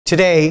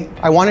Today,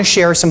 I want to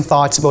share some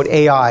thoughts about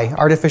AI,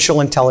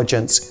 artificial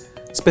intelligence,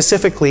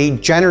 specifically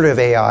generative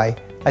AI,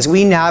 as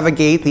we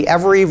navigate the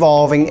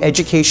ever-evolving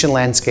education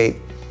landscape.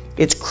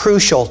 It's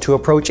crucial to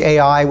approach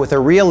AI with a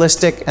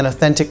realistic and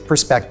authentic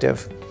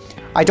perspective.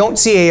 I don't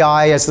see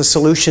AI as the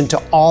solution to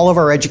all of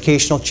our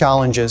educational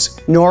challenges,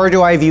 nor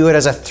do I view it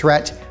as a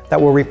threat that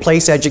will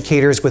replace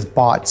educators with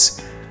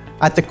bots.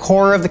 At the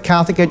core of the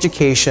Catholic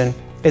education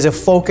is a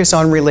focus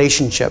on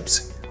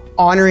relationships,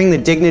 honoring the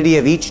dignity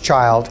of each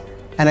child,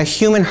 and a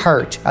human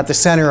heart at the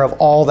center of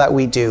all that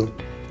we do.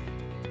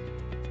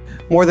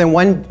 More than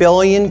 1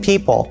 billion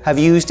people have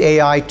used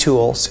AI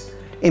tools.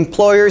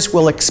 Employers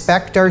will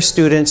expect our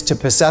students to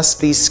possess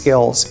these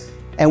skills,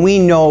 and we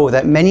know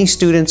that many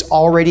students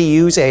already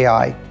use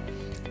AI.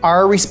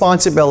 Our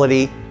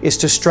responsibility is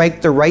to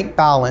strike the right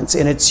balance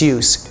in its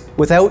use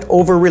without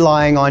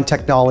over-relying on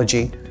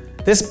technology.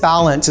 This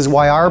balance is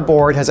why our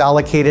board has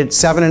allocated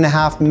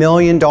 $7.5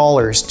 million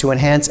to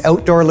enhance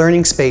outdoor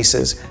learning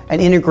spaces and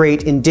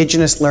integrate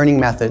Indigenous learning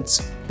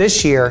methods.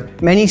 This year,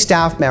 many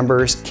staff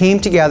members came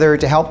together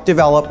to help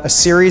develop a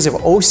series of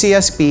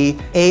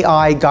OCSB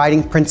AI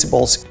guiding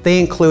principles. They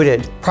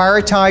included: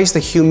 prioritize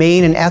the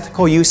humane and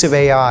ethical use of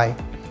AI,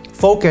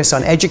 focus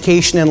on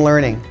education and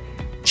learning,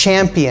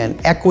 champion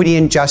equity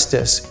and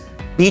justice,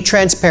 be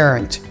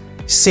transparent,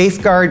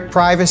 safeguard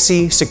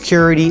privacy,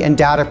 security, and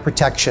data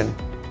protection.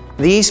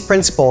 These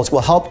principles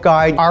will help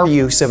guide our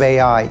use of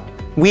AI.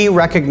 We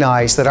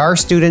recognize that our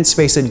students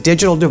face a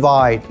digital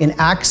divide in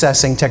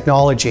accessing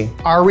technology.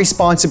 Our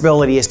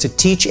responsibility is to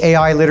teach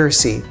AI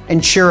literacy,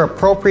 ensure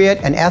appropriate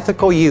and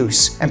ethical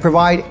use, and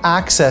provide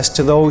access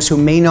to those who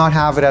may not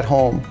have it at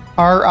home.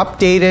 Our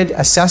updated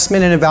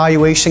assessment and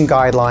evaluation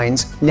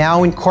guidelines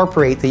now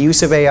incorporate the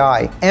use of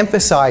AI,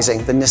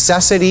 emphasizing the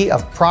necessity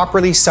of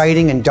properly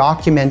citing and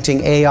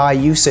documenting AI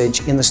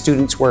usage in the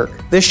student's work.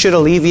 This should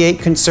alleviate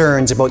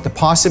concerns about the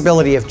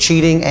possibility of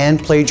cheating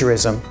and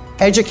plagiarism.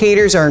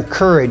 Educators are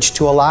encouraged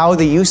to allow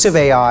the use of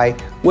AI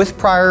with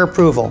prior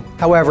approval.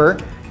 However,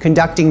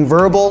 conducting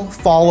verbal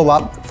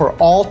follow-up for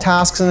all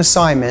tasks and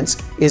assignments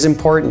is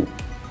important.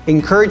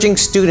 Encouraging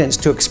students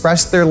to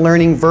express their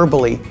learning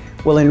verbally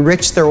will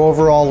enrich their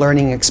overall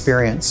learning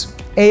experience.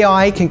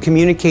 AI can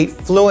communicate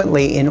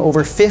fluently in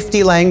over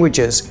 50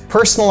 languages,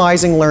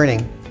 personalizing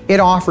learning. It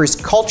offers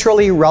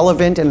culturally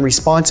relevant and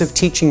responsive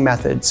teaching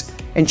methods,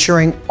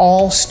 ensuring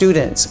all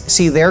students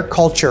see their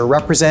culture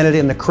represented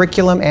in the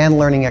curriculum and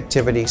learning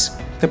activities.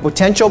 The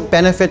potential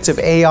benefits of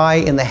AI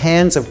in the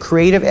hands of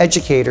creative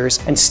educators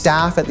and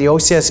staff at the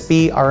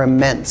OCSB are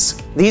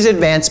immense. These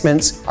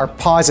advancements are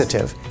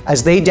positive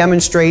as they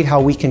demonstrate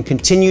how we can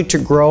continue to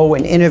grow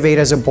and innovate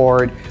as a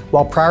board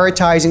while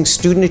prioritizing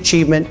student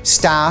achievement,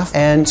 staff,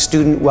 and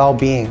student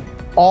well-being.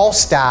 All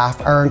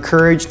staff are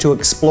encouraged to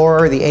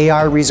explore the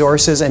AI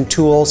resources and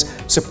tools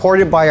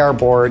supported by our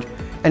board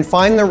and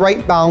find the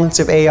right balance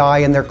of AI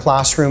in their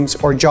classrooms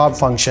or job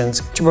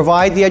functions to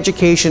provide the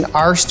education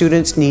our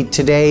students need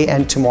today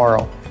and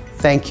tomorrow.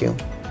 Thank you.